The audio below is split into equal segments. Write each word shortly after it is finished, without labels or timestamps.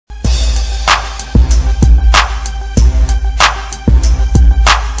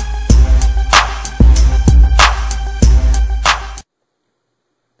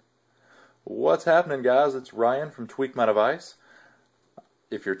What's happening, guys? It's Ryan from Tweak My Device.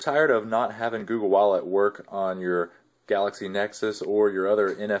 If you're tired of not having Google Wallet work on your Galaxy Nexus or your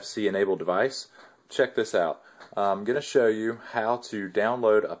other NFC enabled device, check this out. I'm going to show you how to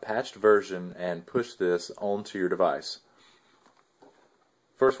download a patched version and push this onto your device.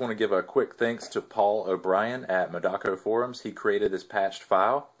 First, I want to give a quick thanks to Paul Obrien at Modaco forums. He created this patched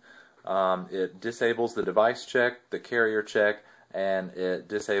file. It disables the device check, the carrier check, and it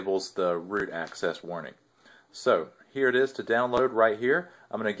disables the root access warning. So here it is to download right here.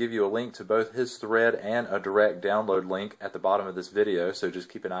 I'm going to give you a link to both his thread and a direct download link at the bottom of this video, so just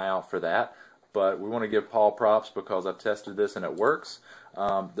keep an eye out for that. But we want to give Paul props because I've tested this and it works.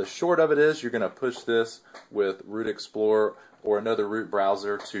 The short of it is you're going to push this with Root Explorer or another root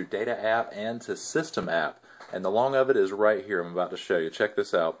browser to Data app and to System app. And the long of it is right here. I'm about to show you. Check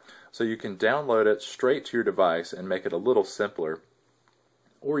this out. So you can download it straight to your device and make it a little simpler,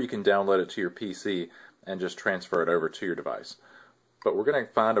 or you can download it to your PC and just transfer it over to your device. But we're going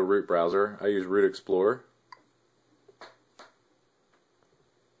to find a root browser. I use Root Explorer.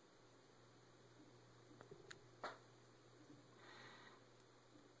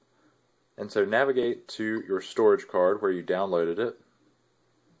 And so navigate to your storage card where you downloaded it.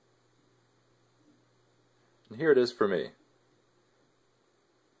 And here it is for me.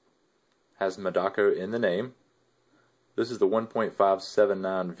 Has Modaco in the name. This is the 1.579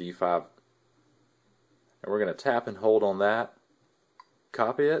 V5. And we're going to tap and hold on that,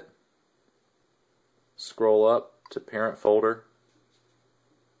 copy it, scroll up to parent folder,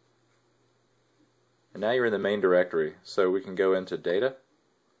 and now you're in the main directory. So we can go into Data,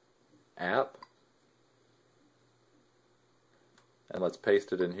 App, and let's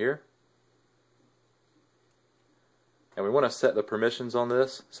paste it in here. And we want to set the permissions on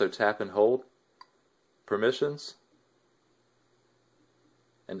this, so tap and hold, Permissions,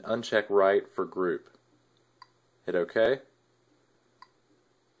 and uncheck Right for Group. Hit OK.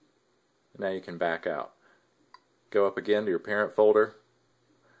 Now you can back out. Go up again to your parent folder,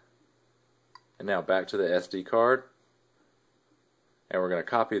 and now back to the SD card. And we're going to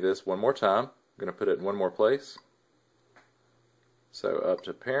copy this one more time. I'm going to put it in one more place. So up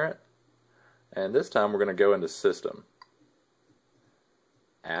to parent, and this time we're going to go into System,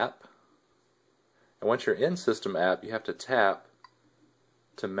 App, and once you're in System App, you have to tap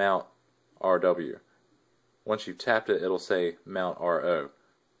to mount RW. Once you've tapped it, it'll say mount RO.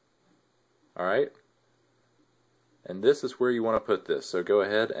 Alright? And this is where you want to put this. So go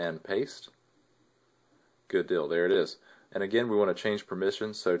ahead and paste. Good deal. There it is. And again, we want to change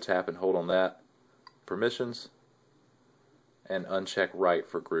permissions, so tap and hold on that. Permissions. And uncheck Right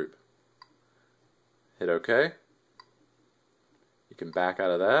for Group. Hit OK. You can back out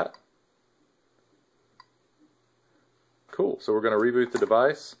of that. Cool. So we're going to reboot the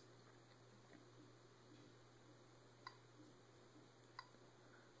device.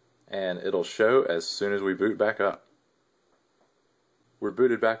 And it'll show as soon as we boot back up. We're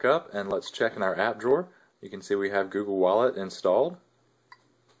booted back up, and let's check in our app drawer. You can see we have Google Wallet installed.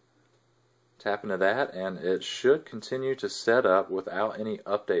 Tap into that, and it should continue to set up without any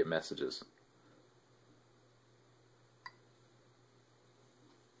update messages.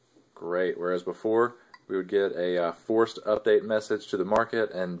 Great. Whereas before, we would get a forced update message to the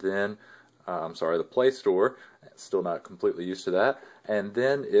market, and then, the Play Store. Still not completely used to that. And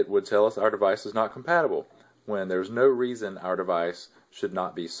then it would tell us our device is not compatible, when there's no reason our device should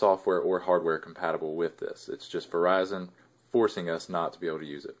not be software or hardware compatible with this. It's just Verizon forcing us not to be able to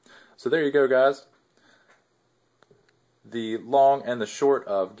use it. So there you go, guys. The long and the short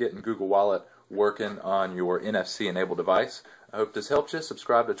of getting Google Wallet working on your NFC enabled device. I hope this helped you.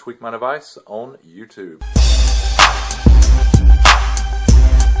 Subscribe to Tweak My Device on YouTube.